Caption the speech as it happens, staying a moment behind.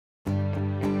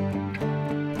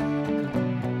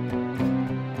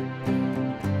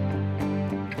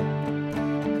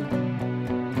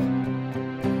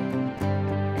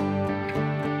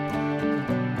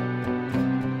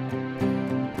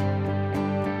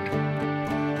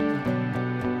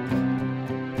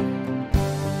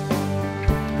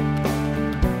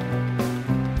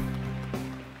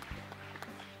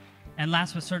And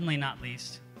last but certainly not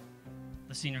least,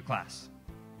 the senior class.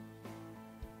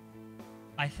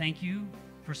 I thank you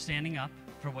for standing up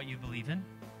for what you believe in.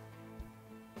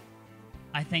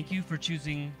 I thank you for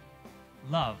choosing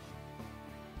love,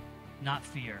 not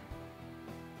fear,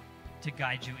 to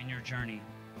guide you in your journey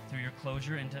through your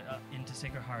closure into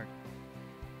Sacred Heart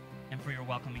and for your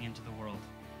welcoming into the world.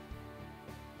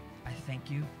 I thank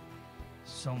you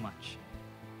so much.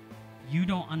 You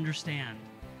don't understand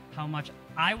how much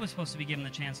I was supposed to be given the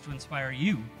chance to inspire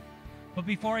you. But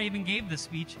before I even gave this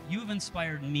speech, you've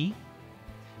inspired me,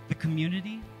 the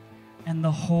community, and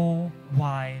the whole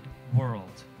wide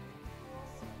world.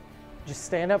 Just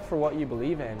stand up for what you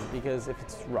believe in, because if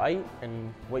it's right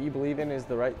and what you believe in is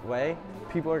the right way,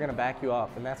 people are going to back you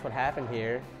up. And that's what happened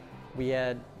here. We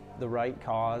had the right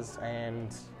cause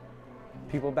and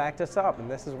people backed us up. And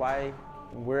this is why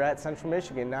we're at Central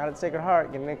Michigan, not at Sacred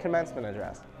Heart, giving a commencement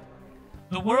address.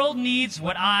 The world needs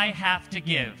what I have to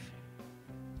give.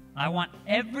 I want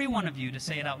every one of you to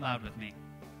say it out loud with me.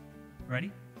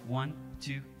 Ready? 1,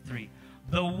 2, 3.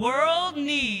 The world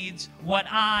needs what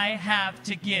I have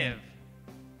to give.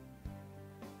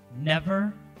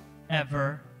 Never,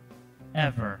 ever,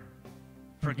 ever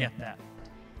forget that.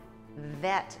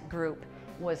 That group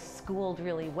was schooled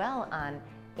really well on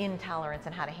intolerance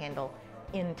and how to handle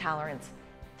intolerance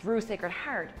through Sacred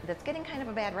Heart that's getting kind of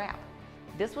a bad rap.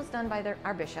 This was done by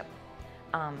our bishop.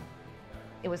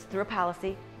 It was through a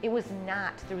policy. It was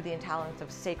not through the intolerance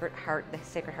of Sacred Heart, the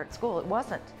Sacred Heart School. It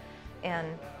wasn't. And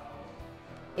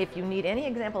if you need any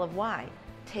example of why,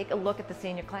 take a look at the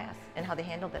senior class and how they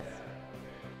handled this.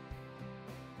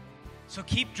 So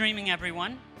keep dreaming,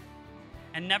 everyone,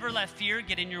 and never let fear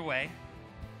get in your way.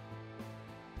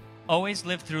 Always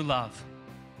live through love.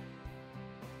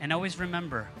 And always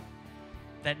remember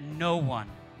that no one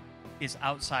is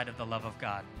outside of the love of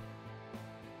God.